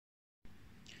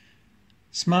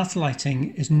Smart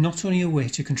lighting is not only a way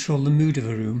to control the mood of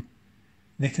a room,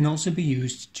 they can also be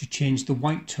used to change the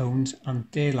white tones and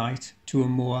daylight to a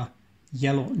more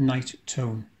yellow night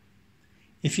tone.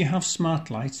 If you have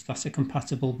smart lights that are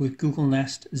compatible with Google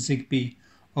Nest, Zigbee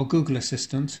or Google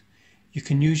Assistant, you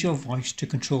can use your voice to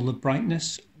control the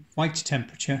brightness, white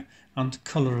temperature and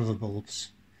colour of the bulbs.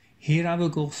 Here I will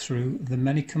go through the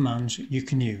many commands you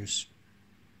can use.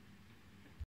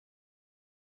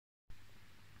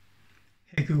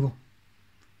 Hey Google,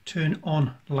 turn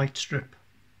on light strip.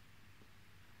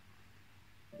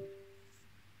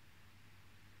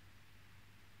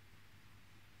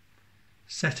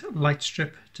 Set light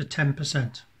strip to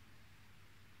 10%.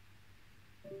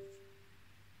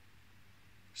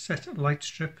 Set light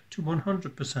strip to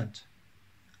 100%.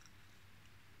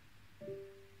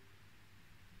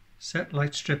 Set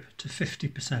light strip to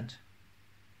 50%.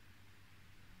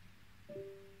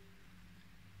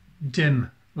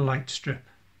 Dim light strip.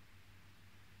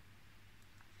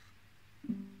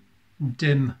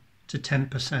 Dim to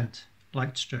 10%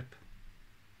 light strip.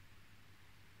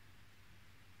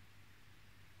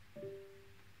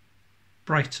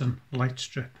 Brighten light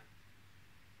strip.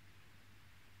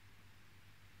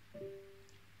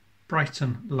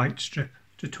 Brighten light strip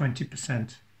to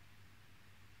 20%.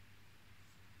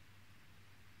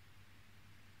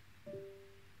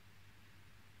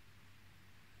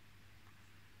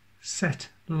 Set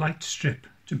light strip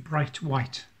to bright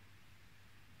white.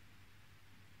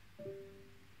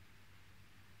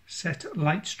 Set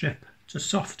light strip to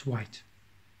soft white.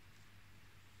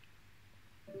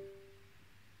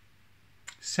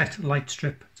 Set light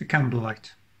strip to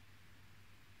candlelight.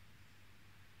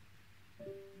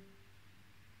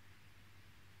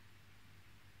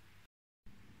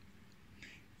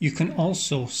 You can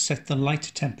also set the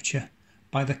light temperature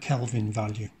by the Kelvin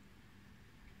value.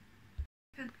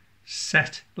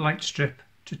 Set light strip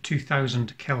to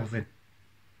 2000 Kelvin.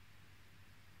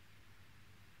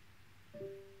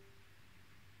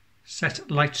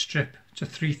 Set light strip to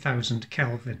 3000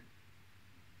 Kelvin.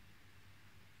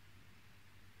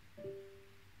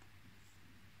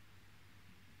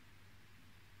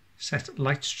 Set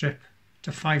light strip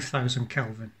to 5000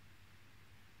 Kelvin.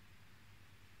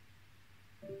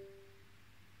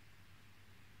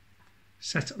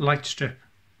 Set light strip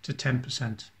to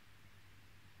 10%.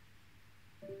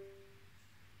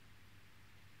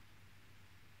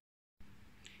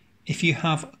 If you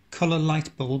have colour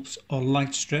light bulbs or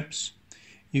light strips,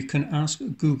 you can ask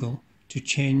Google to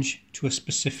change to a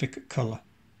specific colour.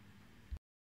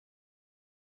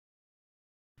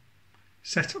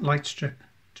 Set light strip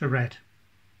to red.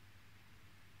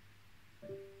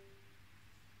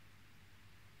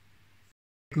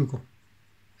 Google,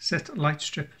 set light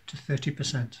strip to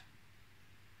 30%.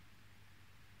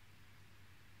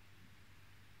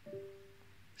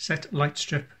 Set light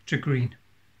strip to green.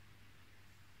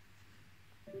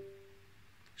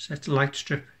 Set light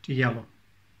strip to yellow.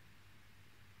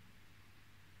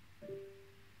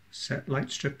 Set light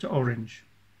strip to orange.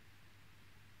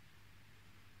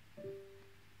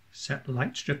 Set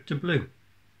light strip to blue.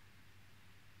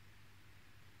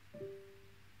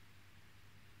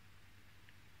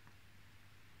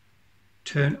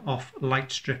 Turn off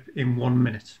light strip in 1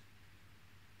 minute.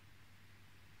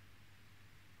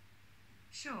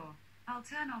 Sure, I'll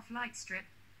turn off light strip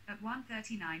at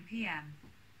 1:39 p.m.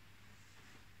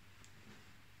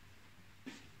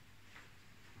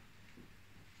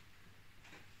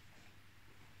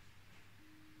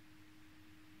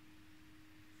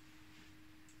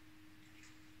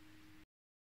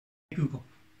 Google,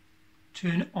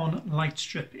 turn on light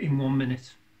strip in 1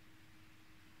 minute.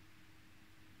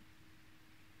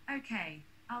 Okay,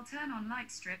 I'll turn on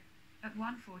light strip at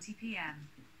 1:40 p.m.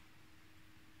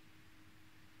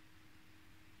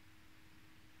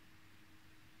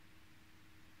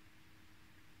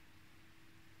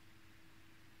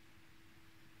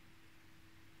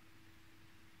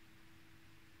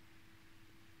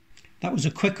 That was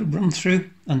a quick run through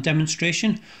and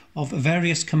demonstration of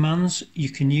various commands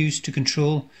you can use to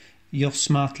control your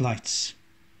smart lights.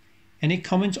 Any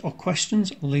comments or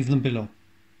questions, leave them below.